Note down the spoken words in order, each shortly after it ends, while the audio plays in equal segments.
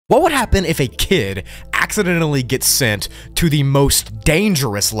What would happen if a kid accidentally gets sent to the most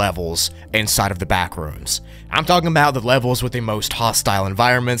dangerous levels inside of the backrooms? I'm talking about the levels with the most hostile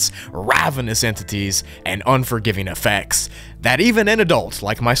environments, ravenous entities, and unforgiving effects that even an adult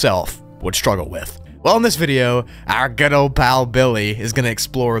like myself would struggle with. Well, in this video, our good old pal Billy is going to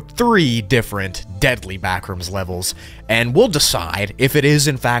explore 3 different deadly backrooms levels, and we'll decide if it is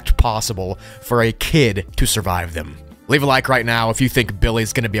in fact possible for a kid to survive them. Leave a like right now if you think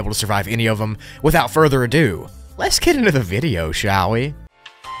Billy's going to be able to survive any of them. Without further ado, let's get into the video, shall we?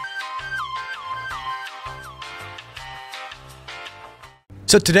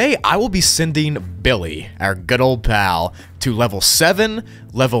 So today, I will be sending Billy, our good old pal, to level 7,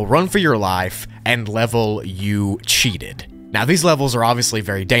 level Run for Your Life, and level You Cheated. Now, these levels are obviously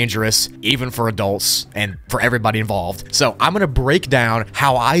very dangerous, even for adults and for everybody involved, so I'm going to break down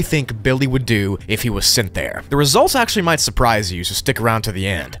how I think Billy would do if he was sent there. The results actually might surprise you, so stick around to the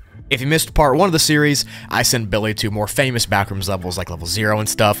end. If you missed part 1 of the series, I sent Billy to more famous backrooms levels like level 0 and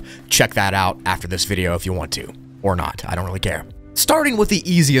stuff. Check that out after this video if you want to. Or not, I don't really care. Starting with the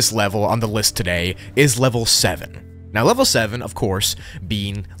easiest level on the list today is level 7. Now, level 7, of course,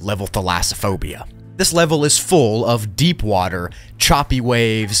 being level Thalassophobia. This level is full of deep water, choppy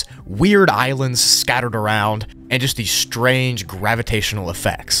waves, weird islands scattered around, and just these strange gravitational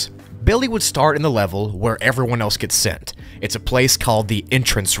effects. Billy would start in the level where everyone else gets sent. It's a place called the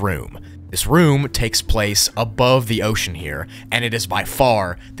Entrance Room. This room takes place above the ocean here, and it is by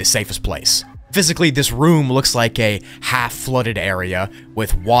far the safest place. Physically, this room looks like a half-flooded area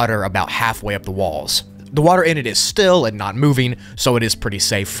with water about halfway up the walls. The water in it is still and not moving, so it is pretty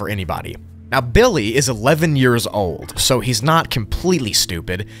safe for anybody. Now, Billy is 11 years old, so he's not completely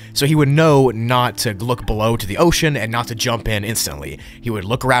stupid, so he would know not to look below to the ocean and not to jump in instantly. He would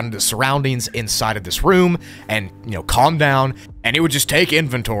look around at the surroundings inside of this room and, calm down, and he would just take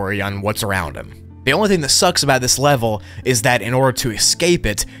inventory on what's around him. The only thing that sucks about this level is that in order to escape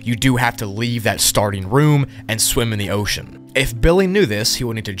it, you do have to leave that starting room and swim in the ocean. If Billy knew this, he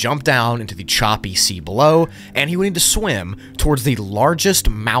would need to jump down into the choppy sea below, and he would need to swim towards the largest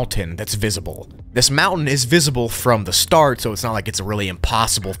mountain that's visible. This mountain is visible from the start, so it's not like it's a really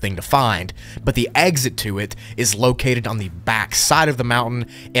impossible thing to find, but the exit to it is located on the back side of the mountain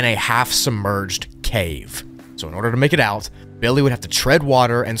in a half-submerged cave. So in order to make it out, Billy would have to tread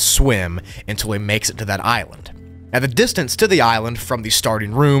water and swim until he makes it to that island. Now, the distance to the island from the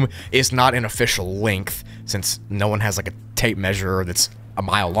starting room is not an official length, since no one has like a tape measure that's a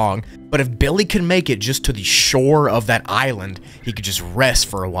mile long, but if Billy can make it just to the shore of that island, he could just rest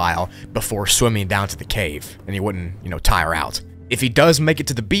for a while before swimming down to the cave, and he wouldn't, tire out. If he does make it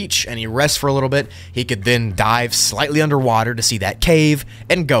to the beach and he rests for a little bit, he could then dive slightly underwater to see that cave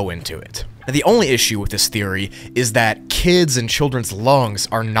and go into it. Now, the only issue with this theory is that kids and children's lungs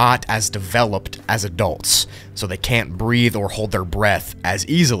are not as developed as adults, so they can't breathe or hold their breath as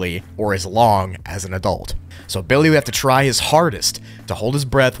easily or as long as an adult. So Billy would have to try his hardest to hold his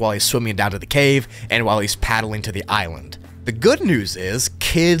breath while he's swimming down to the cave and while he's paddling to the island. The good news is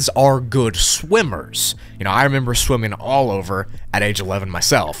kids are good swimmers. I remember swimming all over at age 11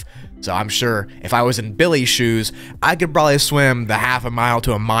 myself. So I'm sure if I was in Billy's shoes, I could probably swim the half a mile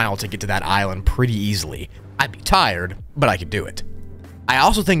to a mile to get to that island pretty easily. I'd be tired, but I could do it. I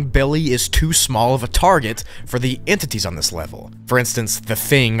also think Billy is too small of a target for the entities on this level. For instance, the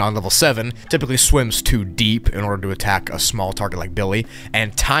Thing on level 7 typically swims too deep in order to attack a small target like Billy,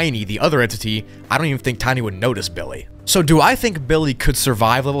 and Tiny, the other entity, I don't even think Tiny would notice Billy. So do I think Billy could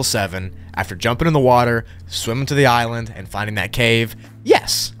survive level 7 after jumping in the water, swimming to the island, and finding that cave?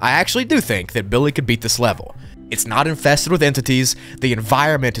 Yes, I actually do think that Billy could beat this level. It's not infested with entities, the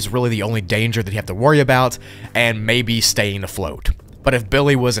environment is really the only danger that you have to worry about, and maybe staying afloat. But if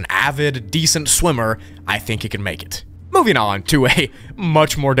Billy was an avid, decent swimmer, I think he could make it. Moving on to a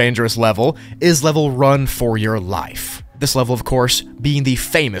much more dangerous level is level Run for Your Life. This level, of course, being the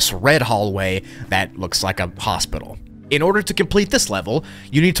famous red hallway that looks like a hospital. In order to complete this level,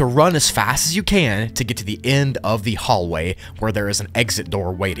 you need to run as fast as you can to get to the end of the hallway where there is an exit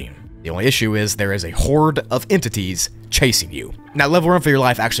door waiting. The only issue is there is a horde of entities chasing you. Now, level Run for Your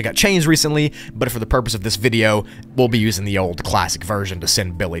Life actually got changed recently, but for the purpose of this video, we'll be using the old classic version to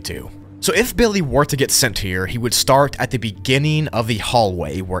send Billy to. So if Billy were to get sent here, he would start at the beginning of the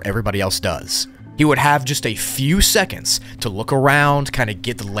hallway where everybody else does. He would have just a few seconds to look around, kind of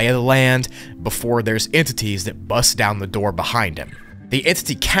get the lay of the land, before there's entities that bust down the door behind him. The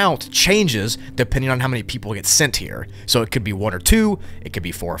entity count changes depending on how many people get sent here, so it could be 1 or 2, it could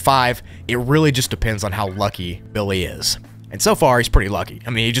be 4 or 5, it really just depends on how lucky Billy is. And so far, he's pretty lucky. I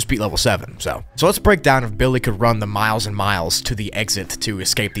mean, he just beat level 7, so. So let's break down if Billy could run the miles and miles to the exit to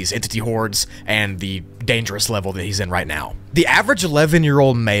escape these entity hordes and the dangerous level that he's in right now. The average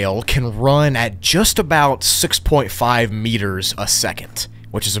 11-year-old male can run at just about 6.5 meters a second,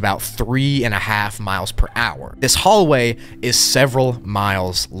 which is about 3.5 miles per hour. This hallway is several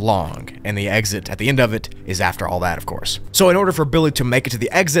miles long, and the exit at the end of it is after all that, of course. So in order for Billy to make it to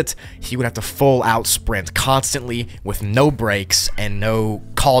the exit, he would have to full out sprint constantly with no brakes and no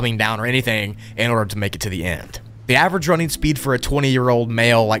calming down or anything in order to make it to the end. The average running speed for a 20-year-old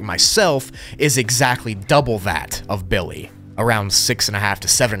male like myself is exactly double that of Billy, around 6.5 to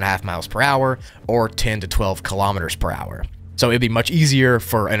 7.5 miles per hour, or 10 to 12 kilometers per hour. So it'd be much easier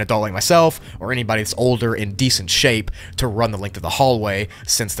for an adult like myself, or anybody that's older in decent shape, to run the length of the hallway,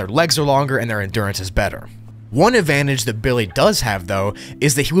 since their legs are longer and their endurance is better. One advantage that Billy does have, though,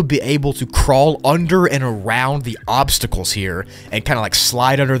 is that he would be able to crawl under and around the obstacles here, and kind of like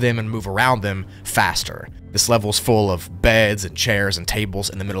slide under them and move around them faster. This level's full of beds and chairs and tables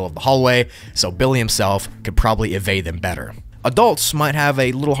in the middle of the hallway, so Billy himself could probably evade them better. Adults might have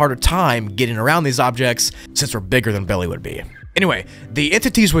a little harder time getting around these objects since they're bigger than Billy would be. Anyway, the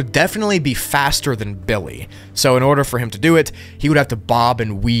entities would definitely be faster than Billy, so in order for him to do it, he would have to bob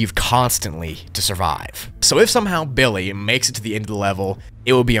and weave constantly to survive. So if somehow Billy makes it to the end of the level,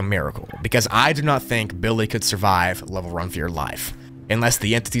 it will be a miracle, because I do not think Billy could survive level Run for Your Life. Unless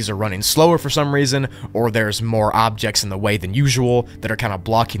the entities are running slower for some reason, or there's more objects in the way than usual that are kind of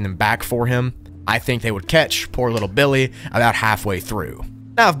blocking them back for him, I think they would catch poor little Billy about halfway through.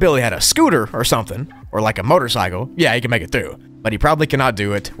 Now, if Billy had a scooter or something, or like a motorcycle, yeah, he can make it through. But he probably cannot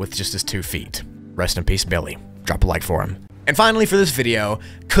do it with just his 2 feet. Rest in peace, Billy. Drop a like for him. And finally for this video,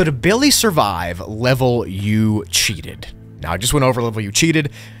 could Billy survive level You Cheated? Now, I just went over level You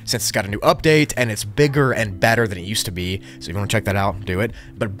Cheated since it's got a new update and it's bigger and better than it used to be. So if you want to check that out, do it.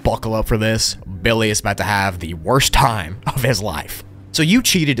 But buckle up for this. Billy is about to have the worst time of his life. So You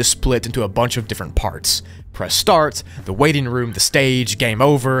Cheated is split into a bunch of different parts. Press start, the waiting room, the stage, game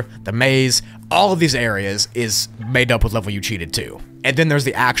over, the maze, all of these areas is made up with level You Cheated too. And then there's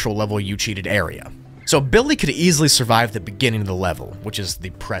the actual level You Cheated area. So Billy could easily survive the beginning of the level, which is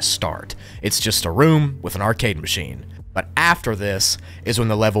the press start. It's just a room with an arcade machine. But after this is when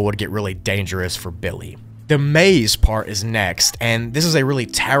the level would get really dangerous for Billy. The maze part is next, and this is a really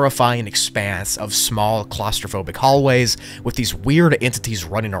terrifying expanse of small claustrophobic hallways with these weird entities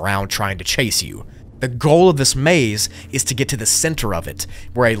running around trying to chase you. The goal of this maze is to get to the center of it,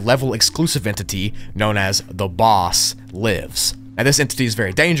 where a level exclusive entity known as the Boss lives. Now this entity is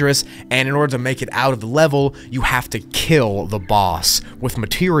very dangerous, and in order to make it out of the level, you have to kill the Boss with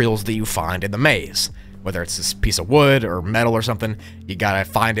materials that you find in the maze. Whether it's this piece of wood or metal or something, you gotta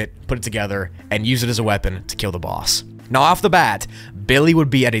find it, put it together, and use it as a weapon to kill the Boss. Now off the bat, Billy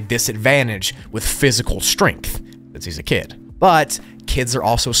would be at a disadvantage with physical strength, since he's a kid. But kids are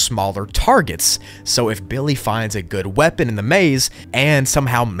also smaller targets, so if Billy finds a good weapon in the maze and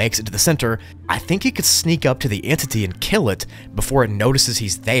somehow makes it to the center, I think he could sneak up to the entity and kill it before it notices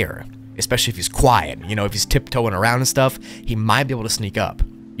he's there. Especially if he's quiet, you know, if he's tiptoeing around and stuff, he might be able to sneak up.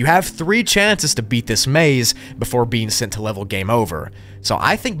 You have 3 chances to beat this maze before being sent to level game over, so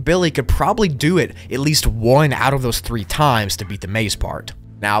I think Billy could probably do it at least 1 out of those 3 times to beat the maze part.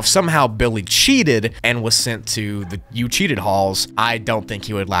 Now, if somehow Billy cheated and was sent to the You Cheated halls, I don't think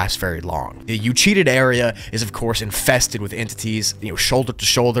he would last very long. The You Cheated area is, of course, infested with entities, you know, shoulder to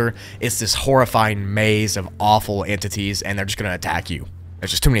shoulder. It's this horrifying maze of awful entities, and they're just gonna attack you.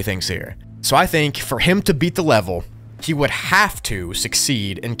 There's just too many things here. So I think for him to beat the level, he would have to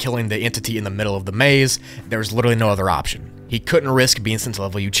succeed in killing the entity in the middle of the maze. There's literally no other option. He couldn't risk being sent to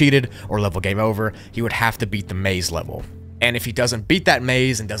level You Cheated or level game over. He would have to beat the maze level. And if he doesn't beat that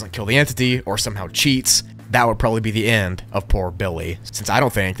maze and doesn't kill the entity or somehow cheats, that would probably be the end of poor Billy, since I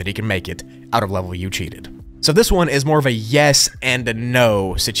don't think that he can make it out of level You Cheated. So this one is more of a yes and a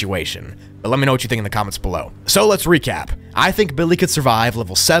no situation, but let me know what you think in the comments below. So let's recap. I think Billy could survive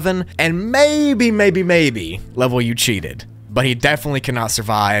level 7 and maybe level You Cheated, but he definitely cannot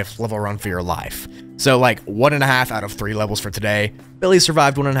survive level Run for Your Life. So like 1.5 out of 3 levels for today, Billy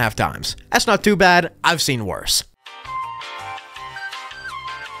survived 1.5 times. That's not too bad, I've seen worse.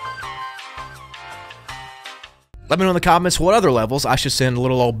 Let me know in the comments what other levels I should send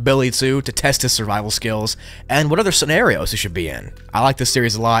little old Billy to test his survival skills, and what other scenarios he should be in. I like this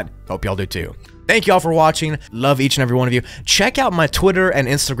series a lot, hope y'all do too. Thank you all for watching, love each and every one of you. Check out my Twitter and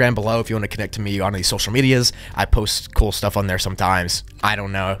Instagram below if you want to connect to me on these social medias. I post cool stuff on there sometimes. I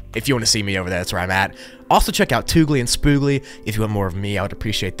don't know, if you want to see me over there, that's where I'm at. Also check out Toogly and Spoogly if you want more of me. I would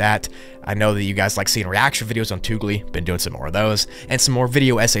appreciate that. I know that you guys like seeing reaction videos on Toogly. Been doing some more of those, and some more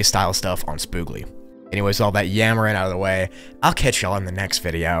video essay style stuff on Spoogly. Anyways, all that yammering out of the way, I'll catch y'all in the next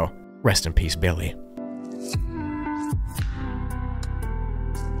video. Rest in peace, Billy.